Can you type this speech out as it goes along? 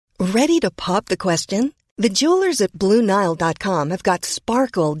Ready to pop the question? The jewelers at BlueNile.com have got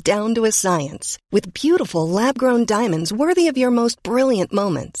sparkle down to a science with beautiful lab-grown diamonds worthy of your most brilliant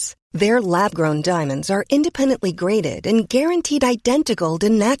moments. Their lab-grown diamonds are independently graded and guaranteed identical to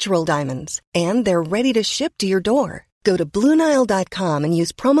natural diamonds, and they're ready to ship to your door. Go to BlueNile.com and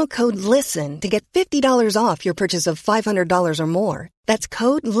use promo code LISTEN to get $50 off your purchase of $500 or more. That's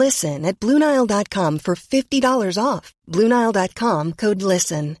code LISTEN at BlueNile.com for $50 off. BlueNile.com, code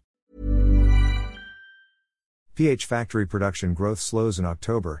LISTEN. PH factory production growth slows in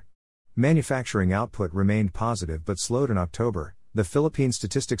October. Manufacturing output remained positive but slowed in October, the Philippine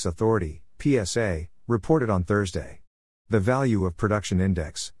Statistics Authority, PSA, reported on Thursday. The Value of Production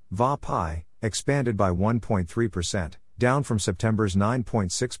Index, VAPI, expanded by 1.3%, down from September's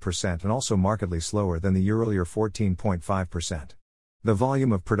 9.6% and also markedly slower than the year-earlier 14.5%. The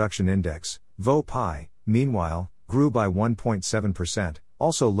Volume of Production Index, VOPI, meanwhile, grew by 1.7%,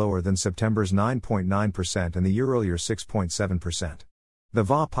 also lower than September's 9.9% and the year-earlier 6.7%. The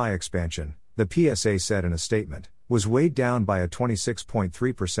VAPI expansion, the PSA said in a statement, was weighed down by a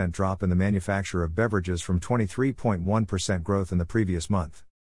 26.3% drop in the manufacture of beverages from 23.1% growth in the previous month.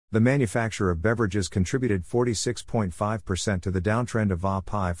 The manufacture of beverages contributed 46.5% to the downtrend of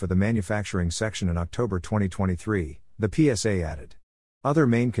VAPI for the manufacturing section in October 2023, the PSA added. Other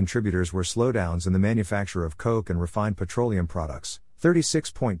main contributors were slowdowns in the manufacture of coke and refined petroleum products,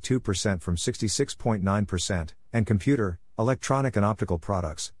 36.2% from 66.9%, and computer, electronic and optical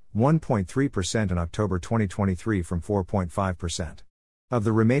products, 1.3% in October 2023 from 4.5%. Of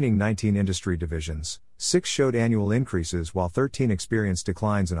the remaining 19 industry divisions, 6 showed annual increases while 13 experienced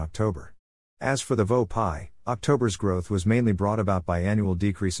declines in October. As for the VOPI, October's growth was mainly brought about by annual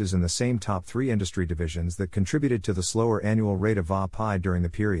decreases in the same top 3 industry divisions that contributed to the slower annual rate of VOPI during the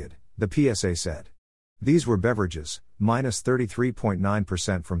period, the PSA said. These were beverages, minus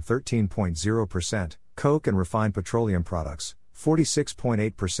 33.9% from 13.0%, coke and refined petroleum products,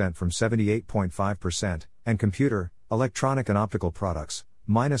 46.8% from 78.5%, and computer, electronic and optical products,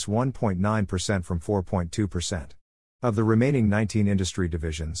 minus 1.9% from 4.2%. Of the remaining 19 industry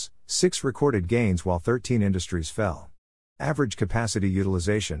divisions, 6 recorded gains while 13 industries fell. Average capacity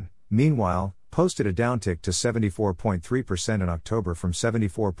utilization, meanwhile, posted a downtick to 74.3% in October from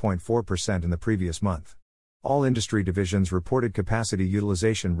 74.4% in the previous month. All industry divisions reported capacity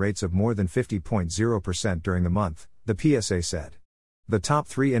utilization rates of more than 50.0% during the month, the PSA said. The top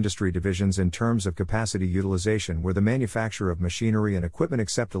 3 industry divisions in terms of capacity utilization were the manufacture of machinery and equipment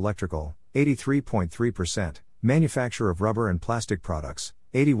except electrical, 83.3%, manufacture of rubber and plastic products,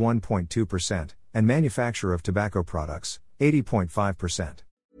 81.2%, and manufacture of tobacco products, 80.5%.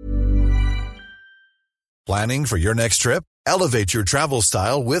 Planning for your next trip? Elevate your travel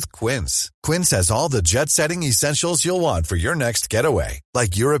style with Quince. Quince has all the jet-setting essentials you'll want for your next getaway,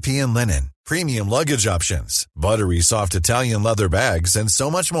 like European linen, premium luggage options, buttery soft Italian leather bags, and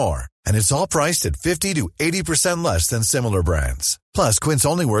so much more. And it's all priced at 50 to 80% less than similar brands. Plus, Quince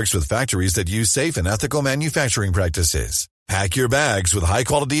only works with factories that use safe and ethical manufacturing practices. Pack your bags with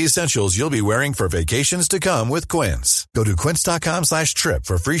high-quality essentials you'll be wearing for vacations to come with Quince. Go to quince.com/trip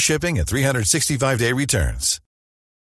for free shipping and 365-day returns.